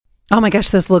Oh my gosh,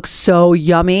 this looks so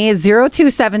yummy.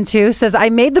 0272 says, I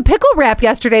made the pickle wrap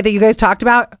yesterday that you guys talked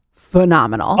about.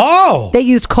 Phenomenal. Oh. They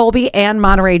used Colby and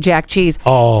Monterey Jack cheese.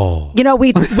 Oh. You know,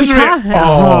 we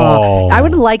I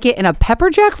would like it in a pepper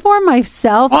jack form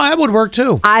myself. Oh, that would work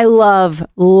too. I love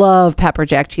pepper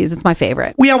jack cheese. It's my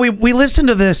favorite. Yeah, we listened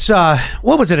to this,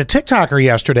 what was it, a TikToker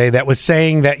yesterday that was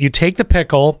saying that you take the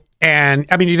pickle and,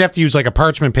 I mean, you'd have to use like a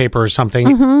parchment paper or something.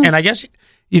 Mm-hmm. And I guess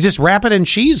you just wrap it in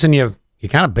cheese and you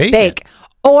kind of bake it.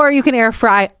 Or you can air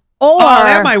fry. Or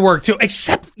that might work too.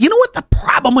 Except, you know what the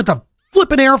problem with the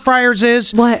flipping air fryers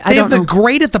is? What? They have the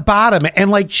grate at the bottom,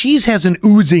 and like cheese has an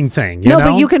oozing thing. You know?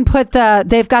 But you can put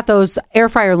they've got those air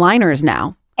fryer liners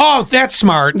now. Oh, that's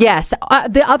smart. Yes.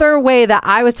 The other way that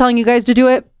I was telling you guys to do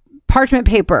it, parchment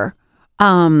paper,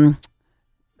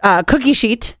 cookie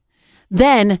sheet,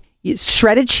 then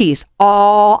shredded cheese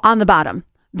all on the bottom,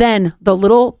 then the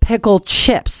little pickle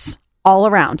chips all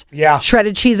around. Yeah.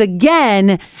 Shredded cheese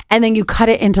again, and then you cut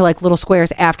it into like little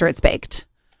squares after it's baked.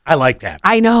 I like that.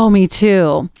 I know, me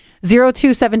too.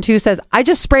 0272 says, I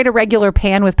just sprayed a regular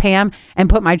pan with Pam and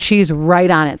put my cheese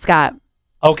right on it, Scott.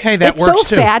 Okay, that works too. It's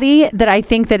so fatty that I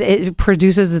think that it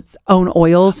produces its own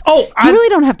oils. Oh, you really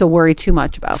don't have to worry too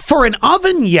much about. For an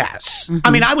oven, yes. Mm-hmm. I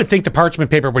mean, I would think the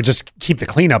parchment paper would just keep the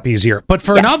cleanup easier. But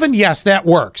for an oven, yes, that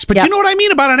works. But you know what I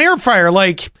mean about an air fryer?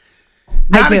 Like,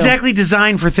 not exactly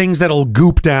designed for things that'll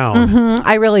goop down. Mm-hmm,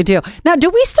 I really do. Now, do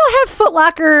we still have Foot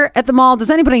Locker at the mall? Does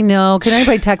anybody know? Can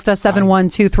anybody text us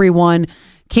 71231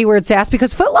 keyword sass?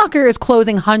 Because Foot Locker is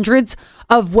closing hundreds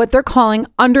of what they're calling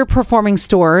underperforming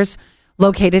stores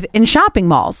located in shopping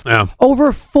malls. Yeah.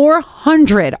 Over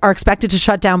 400 are expected to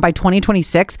shut down by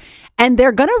 2026. And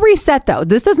they're going to reset, though.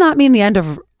 This does not mean the end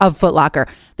of Foot Locker.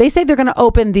 They say they're going to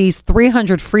open these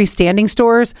 300 freestanding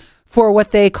stores for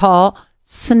what they call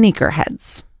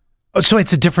sneakerheads. Oh, so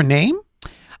it's a different name?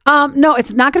 No,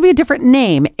 it's not going to be a different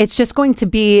name. It's just going to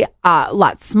be a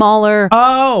lot smaller.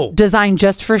 Oh. Designed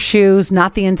just for shoes,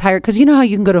 not the entire. Because you know how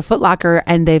you can go to Foot Locker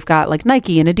and they've got like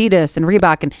Nike and Adidas and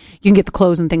Reebok and you can get the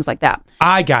clothes and things like that.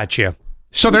 I got you.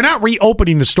 So they're not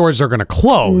reopening the stores they're going to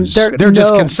close. They're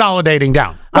just consolidating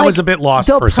down. I was a bit lost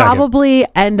for a second. They'll probably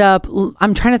end up,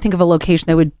 I'm trying to think of a location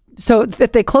they would. So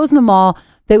if they close in the mall,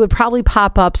 they would probably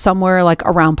pop up somewhere like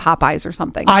around Popeyes or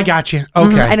something. I got you. Okay.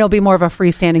 Mm-hmm. And it'll be more of a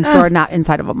freestanding store, not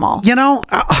inside of a mall. You know,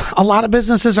 a lot of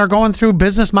businesses are going through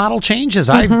business model changes.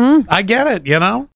 I get it, you know.